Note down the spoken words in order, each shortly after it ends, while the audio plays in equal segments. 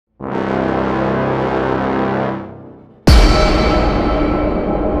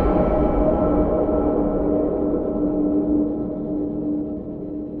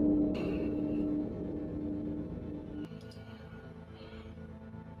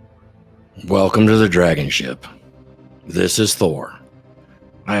Welcome to the Dragon Ship. This is Thor.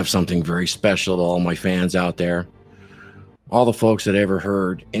 I have something very special to all my fans out there. All the folks that ever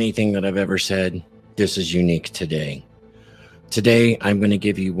heard anything that I've ever said, this is unique today. Today, I'm going to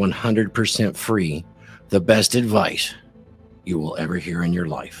give you 100% free the best advice you will ever hear in your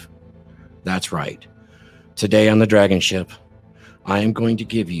life. That's right. Today on the Dragon Ship, I am going to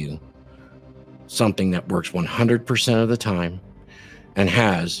give you something that works 100% of the time and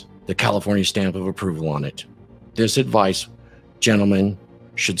has the California stamp of approval on it. This advice, gentlemen,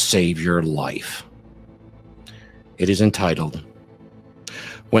 should save your life. It is entitled,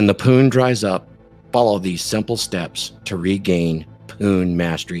 When the Poon Dries Up, Follow These Simple Steps to Regain Poon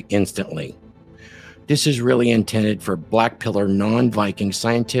Mastery Instantly. This is really intended for black pillar, non-Viking,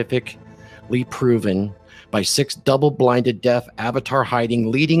 scientifically proven by 6 double-blinded, deaf,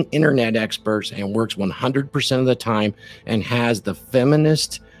 avatar-hiding, leading internet experts, and works 100% of the time and has the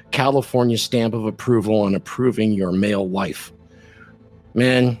feminist California stamp of approval on approving your male life.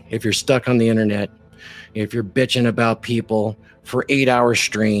 Man, if you're stuck on the internet, if you're bitching about people for 8-hour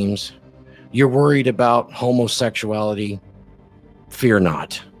streams, you're worried about homosexuality, fear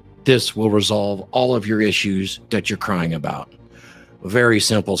not. This will resolve all of your issues that you're crying about. Very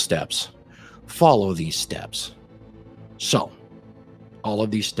simple steps. Follow these steps. So, all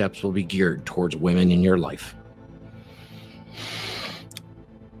of these steps will be geared towards women in your life.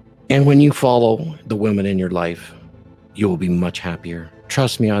 And when you follow the women in your life, you will be much happier.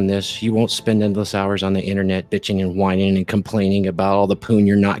 Trust me on this. You won't spend endless hours on the internet bitching and whining and complaining about all the poon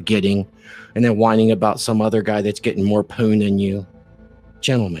you're not getting, and then whining about some other guy that's getting more poon than you.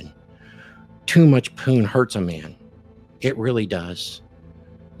 Gentlemen, too much poon hurts a man. It really does.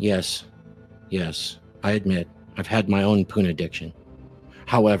 Yes, I admit I've had my own poon addiction.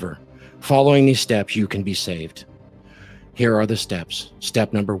 However, following these steps, you can be saved. Here are the steps.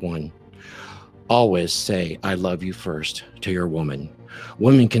 Step number 1. Always say, I love you first to your woman.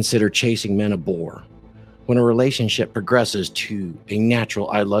 Women consider chasing men a bore. When a relationship progresses to a natural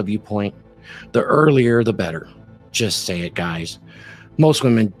I love you point, the earlier the better. Just say it, guys. Most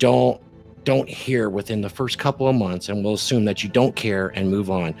women don't hear within the first couple of months and will assume that you don't care and move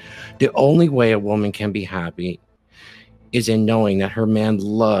on. The only way a woman can be happy is in knowing that her man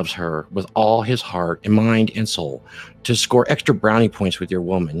loves her with all his heart and mind and soul. To score extra brownie points with your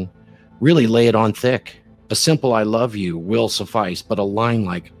woman, really lay it on thick. A simple I love you will suffice, but a line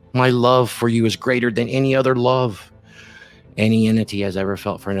like, my love for you is greater than any other love any entity has ever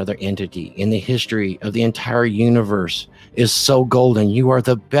felt for another entity in the history of the entire universe is so golden. You are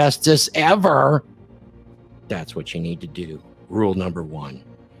the bestest ever. That's what you need to do. Rule number 1.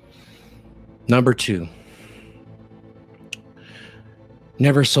 Number 2.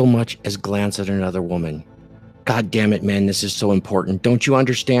 Never so much as glance at another woman. God damn it, man, this is so important. Don't you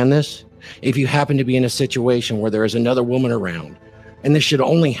understand this? If you happen to be in a situation where there is another woman around, and this should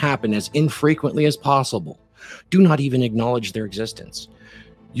only happen as infrequently as possible, do not even acknowledge their existence.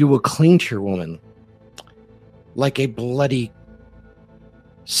 You will cling to your woman like a bloody,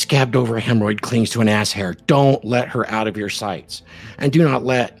 scabbed over hemorrhoid clings to an ass hair. Don't let her out of your sights, and do not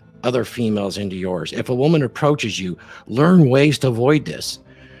let other females into yours. If a woman approaches you, learn ways to avoid this.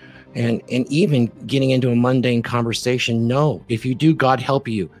 And even getting into a mundane conversation, no. If you do, God help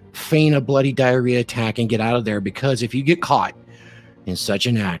you. Feign a bloody diarrhea attack and get out of there, because if you get caught in such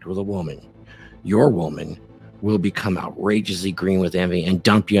an act with a woman, your woman will become outrageously green with envy and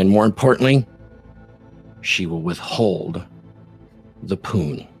dump you. And more importantly, she will withhold the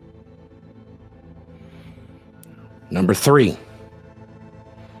poon. Number 3.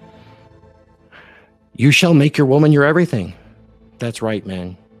 You shall make your woman your everything. That's right,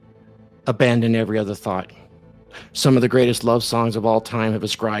 man. Abandon every other thought. Some of the greatest love songs of all time have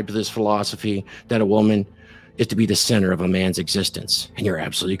ascribed to this philosophy that a woman is to be the center of a man's existence. And you're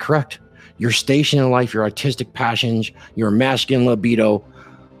absolutely correct. Your station in life, your artistic passions, your masculine libido,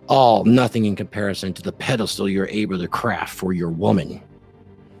 all nothing in comparison to the pedestal you're able to craft for your woman.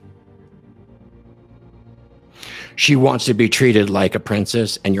 She wants to be treated like a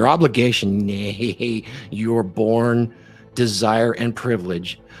princess, and your obligation, nay, your born desire and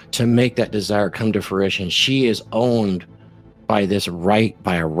privilege to make that desire come to fruition. She is owned by this right,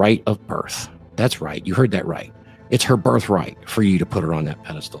 by a right of birth. That's right. You heard that right. It's her birthright for you to put her on that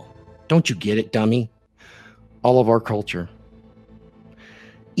pedestal. Don't you get it, dummy? All of our culture,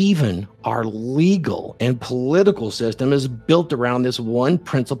 even our legal and political system, is built around this one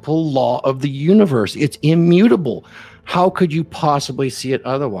principle law of the universe. It's immutable. How could you possibly see it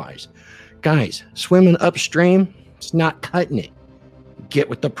otherwise? Guys, swimming upstream, it's not cutting it. Get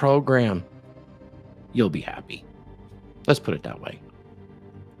with the program. You'll be happy. Let's put it that way.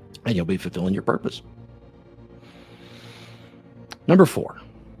 and you'll be fulfilling your purpose. Number 4,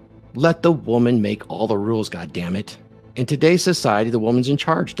 let the woman make all the rules, goddammit. In today's society, the woman's in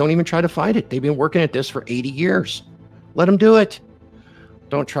charge. Don't even try to fight it. They've been working at this for 80 years. Let them do it.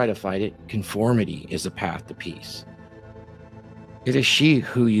 Don't try to fight it. Conformity is the path to peace. It is she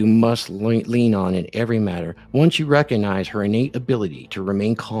who you must lean on in every matter. Once you recognize her innate ability to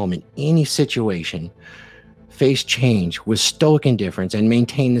remain calm in any situation, face change with stoic indifference, and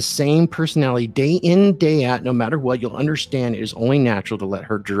maintain the same personality day in, day out, no matter what, you'll understand it is only natural to let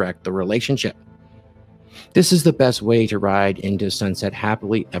her direct the relationship. This is the best way to ride into sunset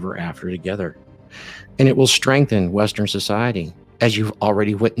happily ever after together. And it will strengthen Western society, as you've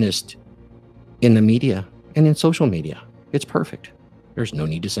already witnessed in the media and in social media. It's perfect. There's no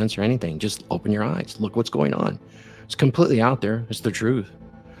need to censor anything. Just open your eyes. Look what's going on. It's completely out there. It's the truth.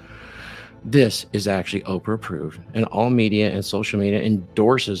 This is actually Oprah approved, and all media and social media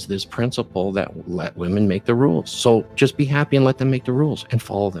endorses this principle that let women make the rules. So just be happy and let them make the rules and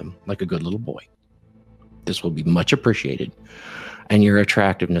follow them like a good little boy. This will be much appreciated, and your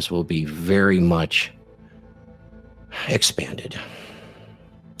attractiveness will be very much expanded.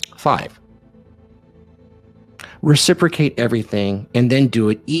 5, reciprocate everything and then do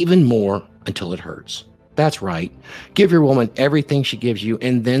it even more until it hurts. That's right. Give your woman everything she gives you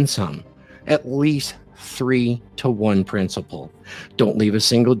and then some. At least 3 to 1 principle. Don't leave a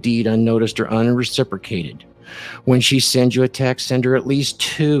single deed unnoticed or unreciprocated. When she sends you a text, send her at least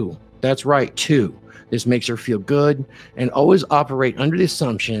 2. That's right, 2. This makes her feel good, and always operate under the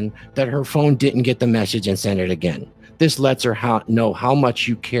assumption that her phone didn't get the message and send it again. This lets her know how much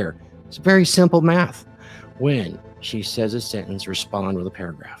you care. It's very simple math. When she says a sentence, respond with a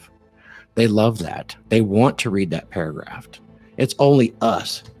paragraph. They love that. They want to read that paragraph. It's only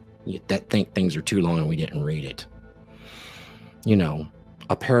us that think things are too long and we didn't read it. You know,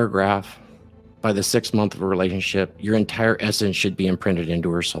 a paragraph, by the 6th month of a relationship, your entire essence should be imprinted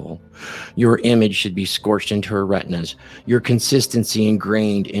into her soul. Your image should be scorched into her retinas. Your consistency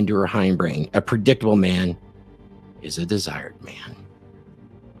ingrained into her hindbrain. A predictable man is a desired man.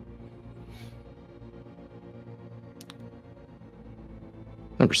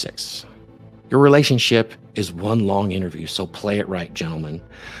 Number 6. Your relationship is one long interview, so play it right, gentlemen.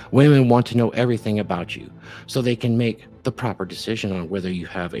 Women want to know everything about you so they can make the proper decision on whether you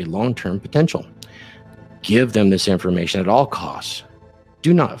have a long-term potential. Give them this information at all costs.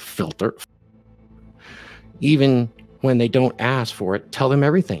 Do not filter. Even when they don't ask for it, tell them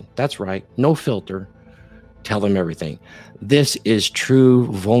everything. That's right. No filter. Tell them everything. This is true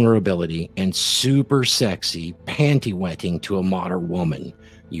vulnerability and super sexy panty wetting to a modern woman.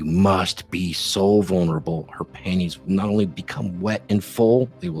 You must be so vulnerable. Her panties will not only become wet and full,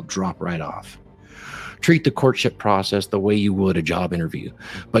 they will drop right off. Treat the courtship process the way you would a job interview,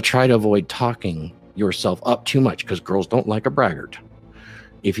 but try to avoid talking yourself up too much because girls don't like a braggart.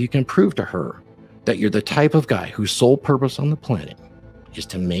 If you can prove to her that you're the type of guy whose sole purpose on the planet is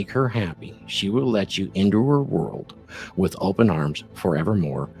to make her happy, she will let you into her world with open arms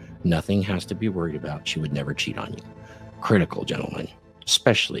forevermore. Nothing has to be worried about. She would never cheat on you. Critical, gentlemen,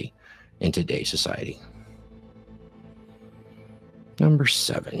 especially in today's society. Number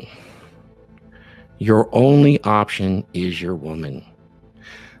 7. Your only option is your woman.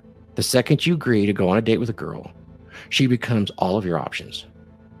 The second you agree to go on a date with a girl, she becomes all of your options.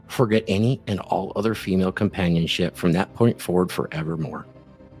 Forget any and all other female companionship from that point forward forevermore.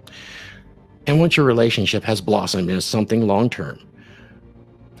 And once your relationship has blossomed into something long-term,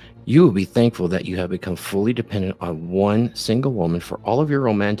 you will be thankful that you have become fully dependent on one single woman for all of your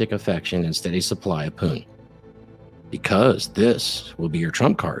romantic affection and steady supply of Poon. Because this will be your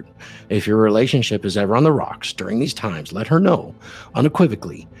trump card. If your relationship is ever on the rocks during these times, let her know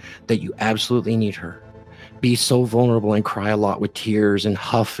unequivocally that you absolutely need her. Be so vulnerable and cry a lot with tears and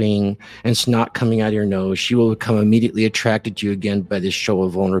huffing and snot coming out of your nose. She will become immediately attracted to you again by this show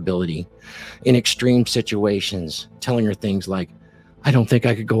of vulnerability. In extreme situations, telling her things like, I don't think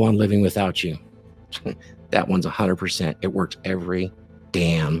I could go on living without you. That one's 100%. It works every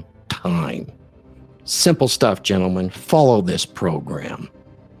damn time. Simple stuff, gentlemen. Follow this program.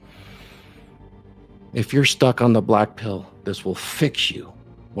 If you're stuck on the black pill, this will fix you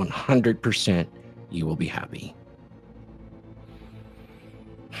 100%. You will be happy.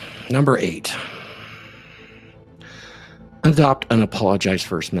 Number 8. Adopt an apologize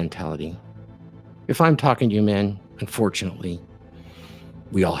first mentality. If I'm talking to you men, unfortunately,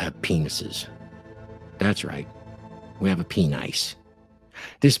 we all have penises. That's right. We have a penis.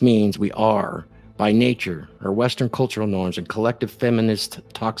 This means we are, by nature, our Western cultural norms and collective feminist,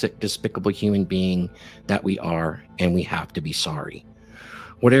 toxic, despicable human being that we are, and we have to be sorry.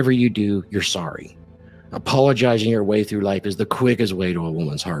 Whatever you do, you're sorry. Apologizing your way through life is the quickest way to a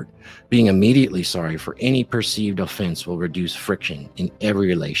woman's heart. Being immediately sorry for any perceived offense will reduce friction in every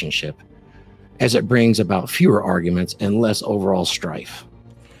relationship, as it brings about fewer arguments and less overall strife.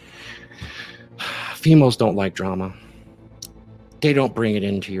 Females don't like drama. They don't bring it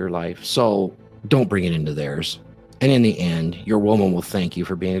into your life, so don't bring it into theirs. And in the end, your woman will thank you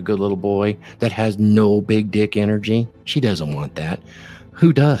for being a good little boy that has no big dick energy. She doesn't want that.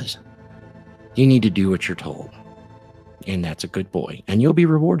 Who does? You need to do what you're told. And that's a good boy. And you'll be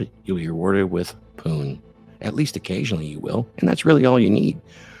rewarded. You'll be rewarded with Poon. At least occasionally you will. And that's really all you need.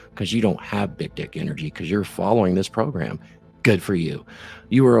 Because you don't have big dick energy because you're following this program. Good for you.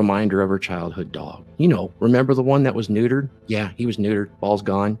 You were a reminder of her childhood dog. You know, remember the one that was neutered? Yeah, he was neutered. Ball's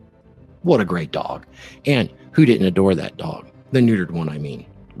gone. What a great dog. And who didn't adore that dog? The neutered one, I mean.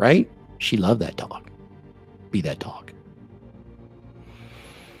 Right? She loved that dog. Be that dog.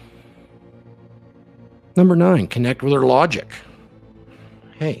 Number 9, connect with her logic.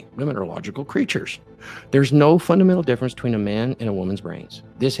 Hey, women are logical creatures. There's no fundamental difference between a man and a woman's brains.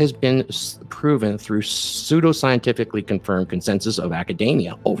 This has been proven through pseudoscientifically confirmed consensus of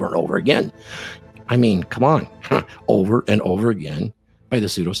academia over and over again. I mean, come on, over and over again by the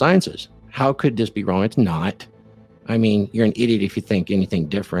pseudosciences. How could this be wrong? It's not. I mean, you're an idiot if you think anything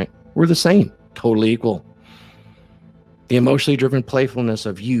different. We're the same, totally equal. The emotionally driven playfulness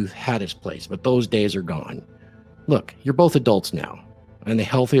of youth had its place, but those days are gone. Look, you're both adults now, and the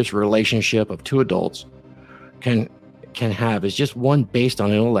healthiest relationship of two adults can have is just one based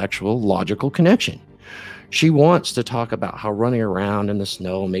on intellectual, logical connection. She wants to talk about how running around in the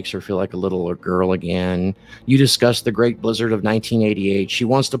snow makes her feel like a little girl again. You discuss the great blizzard of 1988. She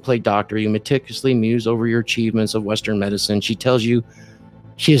wants to play doctor. You meticulously muse over your achievements of Western medicine. She tells you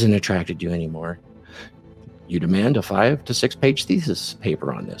she isn't attracted to you anymore. You demand a 5 to 6 page thesis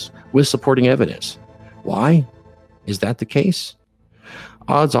paper on this with supporting evidence. Why? Is that the case?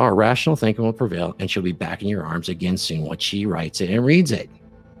 Odds are rational thinking will prevail and she'll be back in your arms again soon once she writes it and reads it.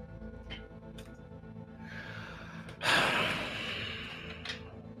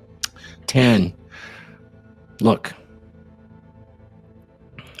 Ten. Look.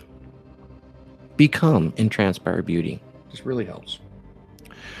 Become in transpired beauty. This really helps.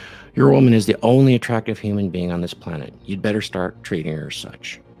 Your woman is the only attractive human being on this planet. You'd better start treating her as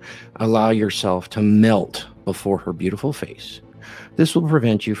such. Allow yourself to melt before her beautiful face. This will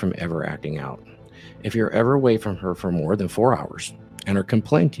prevent you from ever acting out. If you're ever away from her for more than 4 hours and are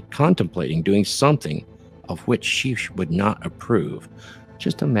contemplating doing something of which she would not approve,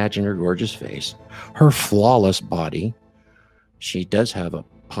 just imagine her gorgeous face, her flawless body. She does have a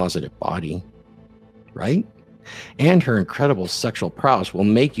positive body, right? And her incredible sexual prowess will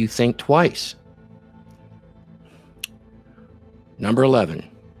make you think twice. Number 11.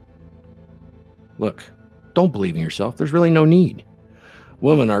 Look, don't believe in yourself. There's really no need.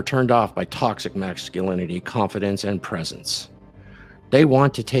 Women are turned off by toxic masculinity, confidence, and presence. They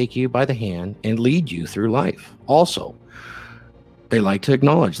want to take you by the hand and lead you through life. Also, they like to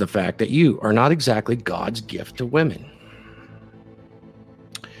acknowledge the fact that you are not exactly God's gift to women.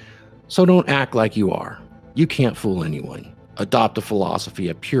 So don't act like you are. You can't fool anyone. Adopt a philosophy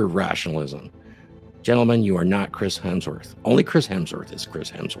of pure rationalism. Gentlemen, you are not Chris Hemsworth. Only Chris Hemsworth is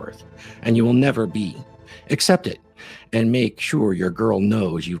Chris Hemsworth, and you will never be. Accept it and make sure your girl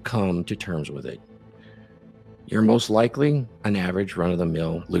knows you've come to terms with it. You're most likely an average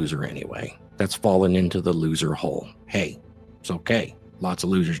run-of-the-mill loser anyway. That's fallen into the loser hole. Hey, it's okay. Lots of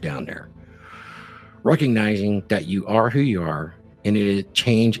losers down there. Recognizing that you are who you are and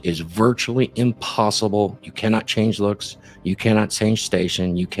change is virtually impossible. You cannot change looks. You cannot change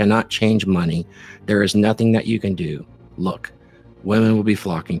station. You cannot change money. There is nothing that you can do. Look, women will be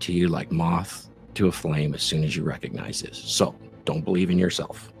flocking to you like moth to a flame as soon as you recognize this. So don't believe in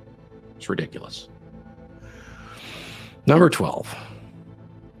yourself. It's ridiculous. Number 12,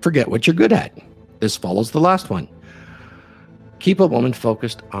 forget what you're good at. This follows the last one. Keep a woman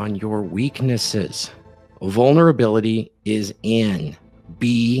focused on your weaknesses. Vulnerability is in.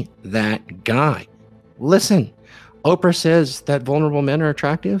 Be that guy. Listen, Oprah says that vulnerable men are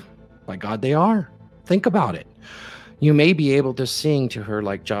attractive. By God, they are. Think about it. You may be able to sing to her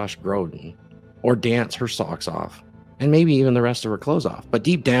like Josh Groban or dance her socks off and maybe even the rest of her clothes off. But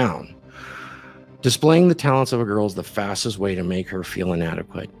deep down, displaying the talents of a girl is the fastest way to make her feel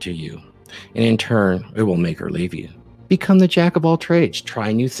inadequate to you. And in turn, it will make her leave you. Become the jack of all trades.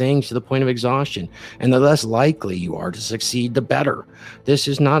 Try new things to the point of exhaustion. And the less likely you are to succeed, the better. This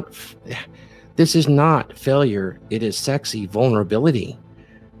is not failure. It is sexy vulnerability.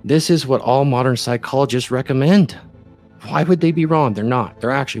 This is what all modern psychologists recommend. Why would they be wrong? They're not.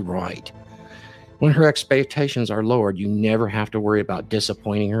 They're actually right. When her expectations are lowered, you never have to worry about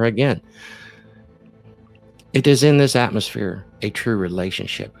disappointing her again. It is in this atmosphere a true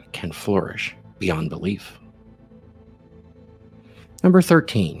relationship can flourish beyond belief. Number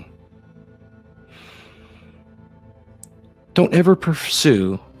 13. Don't ever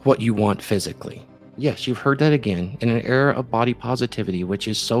pursue what you want physically. Yes, you've heard that again. In an era of body positivity, which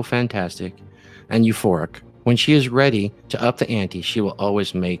is so fantastic and euphoric, when she is ready to up the ante, she will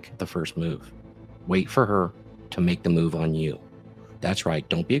always make the first move. Wait for her to make the move on you. That's right.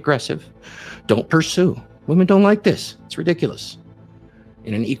 Don't be aggressive. Don't pursue. Women don't like this. It's ridiculous.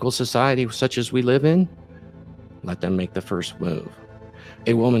 In an equal society such as we live in, let them make the first move.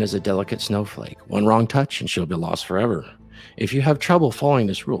 A woman is a delicate snowflake. One wrong touch and she'll be lost forever. If you have trouble following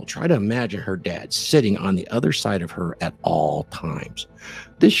this rule, try to imagine her dad sitting on the other side of her at all times.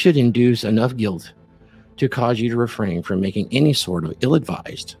 This should induce enough guilt to cause you to refrain from making any sort of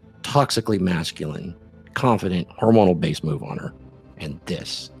ill-advised, toxically masculine, confident, hormonal-based move on her. And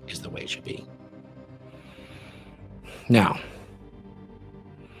this is the way it should be. Now,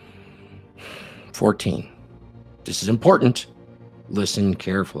 14. This is important. Listen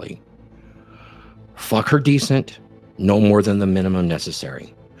carefully. Fuck her decent, no more than the minimum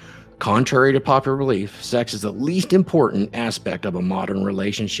necessary. Contrary to popular belief, sex is the least important aspect of a modern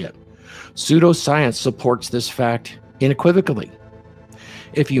relationship. Pseudoscience supports this fact unequivocally.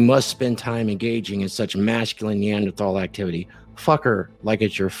 If you must spend time engaging in such masculine Neanderthal activity, fuck her like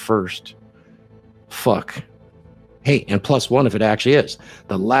it's your first fuck. Hey, and +1 if it actually is.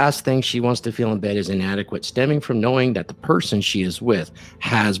 The last thing she wants to feel in bed is inadequate, stemming from knowing that the person she is with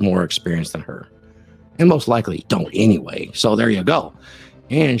has more experience than her. And most likely don't anyway. So there you go.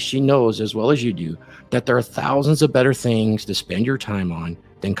 And she knows as well as you do that there are thousands of better things to spend your time on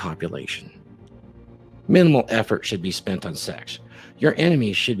than copulation. Minimal effort should be spent on sex. Your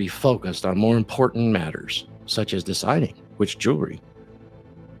enemies should be focused on more important matters, such as deciding which jewelry.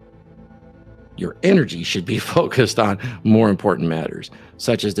 Your energy should be focused on more important matters,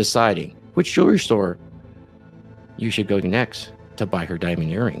 such as deciding which jewelry store you should go to next to buy her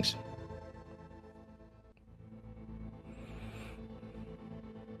diamond earrings.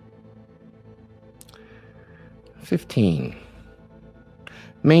 "15.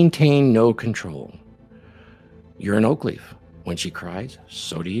 Maintain no control. You're an oak leaf. When she cries,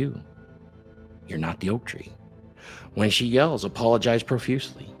 so do you. You're not the oak tree. When she yells, apologize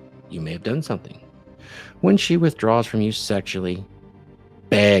profusely. You may have done something. When she withdraws from you sexually,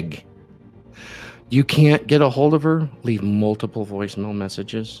 beg. You can't get a hold of her? Leave multiple voicemail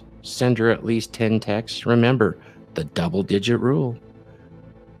messages. Send her at least 10 texts. Remember the double-digit rule.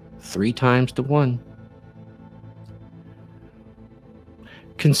 3 times to 1.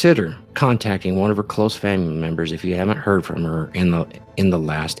 Consider contacting one of her close family members if you haven't heard from her in the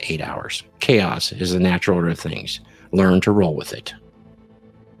last 8 hours. Chaos is the natural order of things. Learn to roll with it.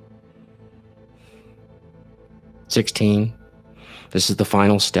 16. This is the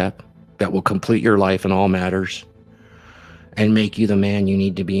final step that will complete your life in all matters and make you the man you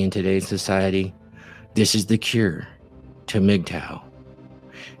need to be in today's society. This is the cure to Mgtow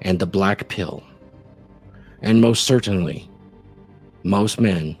and the black pill. And most certainly, most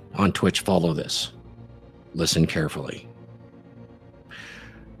men on Twitch follow this. Listen carefully.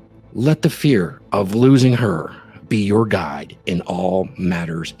 Let the fear of losing her be your guide in all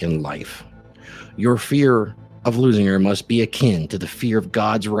matters in life. Your fear of losing her must be akin to the fear of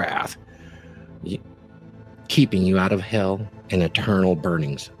God's wrath, keeping you out of hell and eternal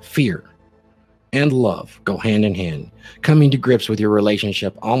burnings. Fear and love go hand in hand. Coming to grips with your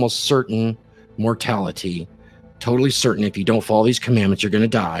relationship, almost certain mortality, totally certain if you don't follow these commandments, you're going to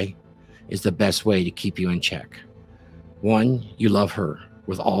die, is the best way to keep you in check. 1, you love her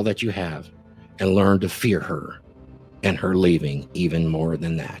with all that you have and learn to fear her and her leaving even more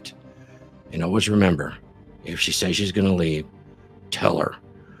than that. And always remember, if she says she's going to leave, tell her,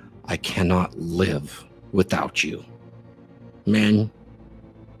 I cannot live without you. Men,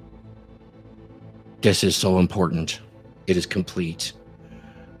 this is so important. It is complete.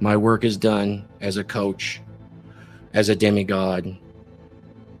 My work is done as a coach, as a demigod.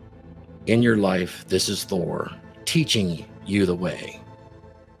 In your life, this is Thor, teaching you the way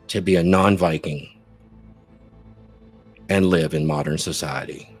to be a non-Viking and live in modern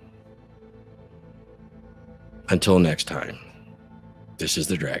society. Until next time, this is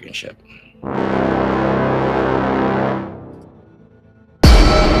the Dragon Ship.